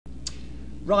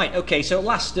Right, okay, so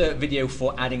last video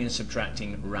for adding and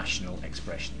subtracting rational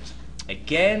expressions.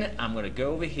 Again, I'm going to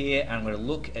go over here and I'm going to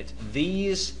look at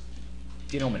these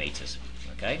denominators,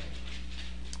 okay?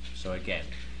 So again,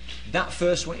 that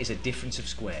first one is a difference of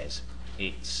squares.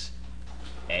 It's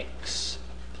x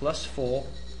plus 4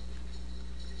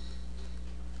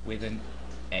 with an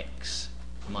x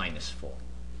minus 4,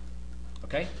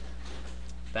 okay?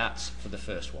 That's for the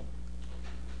first one.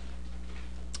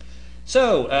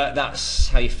 So that's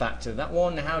how you factor that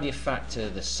one. How do you factor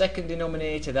the second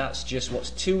denominator? That's just what's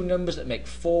two numbers that make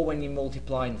 4 when you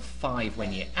multiply and 5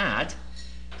 when you add.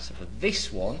 So for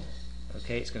this one,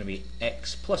 okay, it's going to be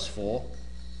x plus 4.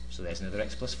 So there's another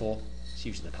x plus 4. It's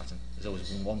usually the pattern. There's always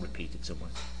one repeated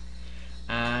somewhere.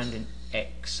 And an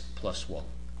x plus 1.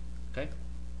 Okay.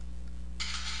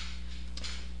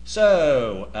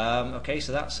 So, okay,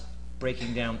 so that's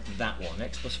breaking down that one,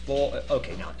 x plus 4.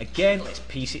 Okay, now again, let's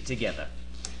piece it together.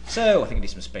 So I think I need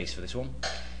some space for this one.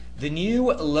 The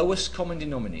new lowest common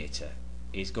denominator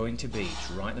is going to be,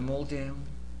 to write them all down,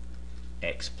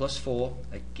 x plus 4.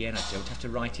 Again, I don't have to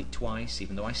write it twice,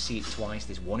 even though I see it twice.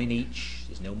 There's one in each.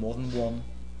 There's no more than one.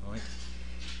 Right?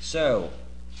 So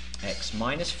x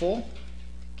minus 4.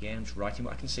 Again, I'm just writing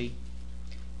what I can see.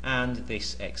 And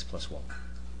this x plus 1.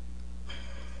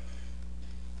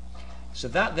 So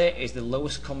that there is the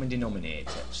lowest common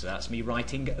denominator. So that's me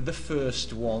writing the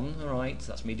first one, alright,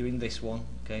 that's me doing this one,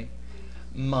 okay,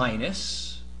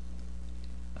 minus,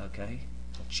 okay,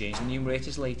 I'll change the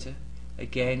numerators later,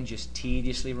 again, just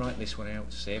tediously write this one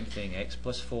out, same thing, x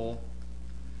plus 4,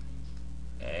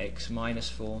 x minus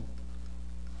 4,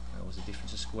 that was the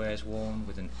difference of squares one,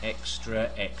 with an extra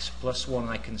x plus 1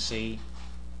 I can see.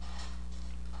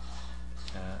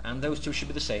 And those two should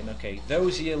be the same, okay.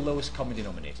 Those are your lowest common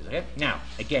denominators, okay. Now,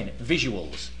 again,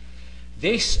 visuals.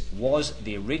 This was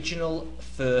the original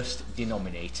first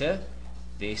denominator.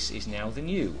 This is now the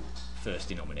new first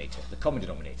denominator, the common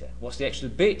denominator. What's the extra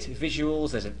bit?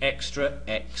 Visuals, there's an extra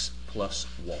x plus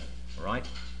 1, alright.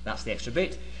 That's the extra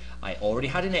bit. I already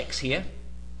had an x here.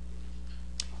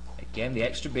 Again, the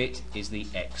extra bit is the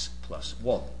x plus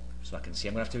 1. So I can see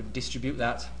I'm going to have to distribute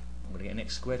that. I'm going to get an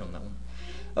x squared on that one.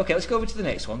 Okay, let's go over to the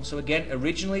next one. So again,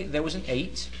 originally there was an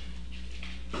 8.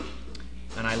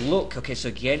 And I look, okay, so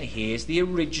again, here's the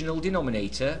original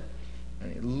denominator.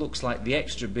 And it looks like the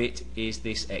extra bit is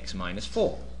this x minus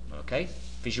 4. Okay,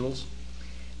 visuals.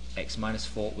 X minus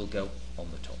 4 will go on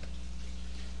the top.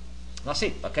 That's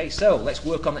it. Okay, so let's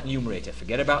work on that numerator.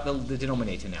 Forget about the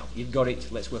denominator now. You've got it.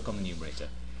 Let's work on the numerator.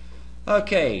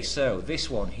 Okay, so this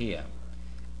one here.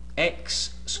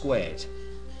 X squared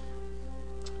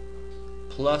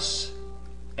plus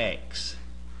x.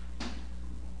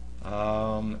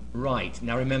 Right,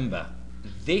 now remember,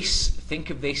 this, think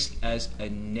of this as a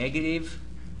negative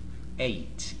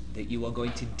 8 that you are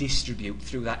going to distribute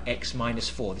through that x minus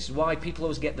 4. This is why people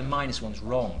always get the minus ones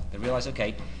wrong. They realise,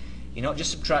 okay, you're not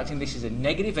just subtracting, this is a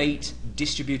negative 8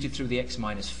 distributed through the x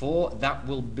minus 4. That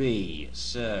will be,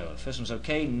 so the first one's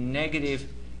okay, negative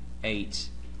 8x,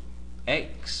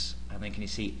 and then can you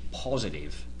see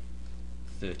positive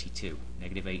 32,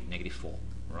 negative 8, negative 4,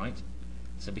 right?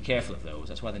 So be careful of those.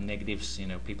 That's why the negatives, you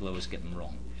know, people always get them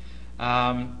wrong.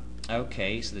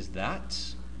 Okay, so there's that.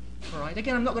 All right,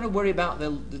 again, I'm not going to worry about the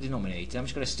denominator. I'm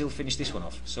just going to still finish this one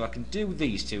off. So I can do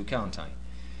these two, can't I?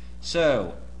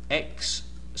 So, x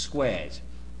squared.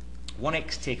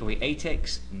 1x take away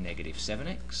 8x, negative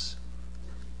 7x,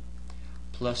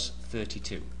 plus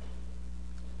 32.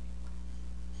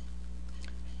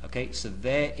 Okay, so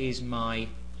there is my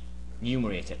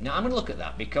numerator. Now I'm going to look at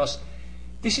that because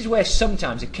this is where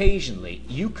sometimes, occasionally,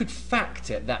 you could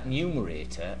factor that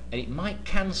numerator and it might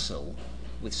cancel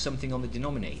with something on the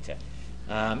denominator.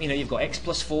 You know, you've got x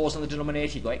plus 4s on the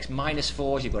denominator, you've got x minus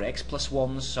 4s, you've got x plus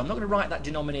 1s, so I'm not going to write that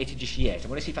denominator just yet. I'm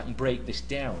going to see if I can break this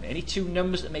down. Any two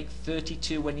numbers that make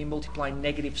 32 when you multiply,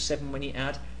 negative 7 when you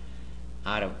add?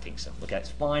 I don't think so. Okay, that's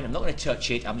fine. I'm not going to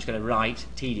touch it. I'm just going to write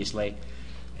tediously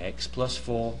x plus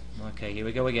 4. Okay, here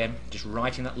we go again. Just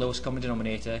writing that lowest common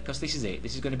denominator, because this is it.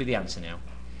 This is going to be the answer now.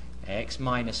 X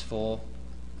minus 4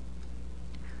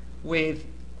 with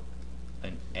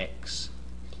an x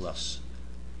plus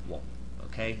 1.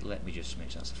 Okay, let me just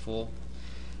make sure that's a 4.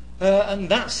 And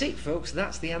that's it, folks.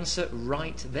 That's the answer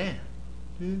right there.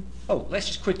 Oh, let's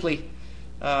just quickly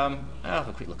I'll have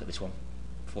a quick look at this one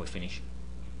before we finish.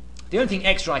 The only thing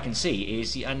extra I can see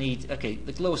is I need, okay,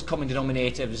 the lowest common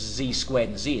denominator is z squared,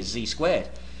 and z is z squared.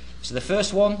 So the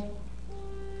first one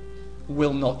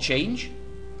will not change.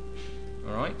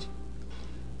 All right.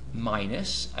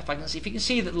 Minus, if you can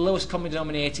see that the lowest common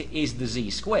denominator is the z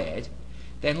squared,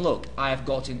 Then look, I have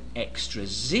got an extra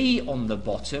z on the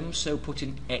bottom, so put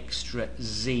an extra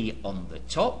z on the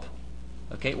top.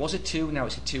 Okay, it was a 2, now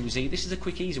it's a 2z. This is a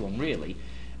quick, easy one, really.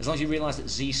 As long as you realise that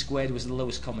z squared was the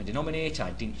lowest common denominator,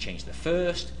 I didn't change the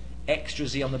first. Extra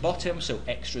z on the bottom, so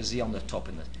extra z on the top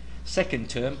in the second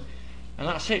term. And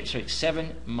that's it. So it's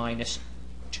 7 minus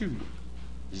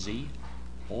 2z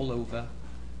all over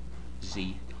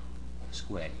z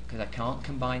squared. Because I can't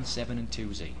combine 7 and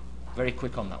 2z. Very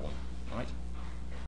quick on that one. All right.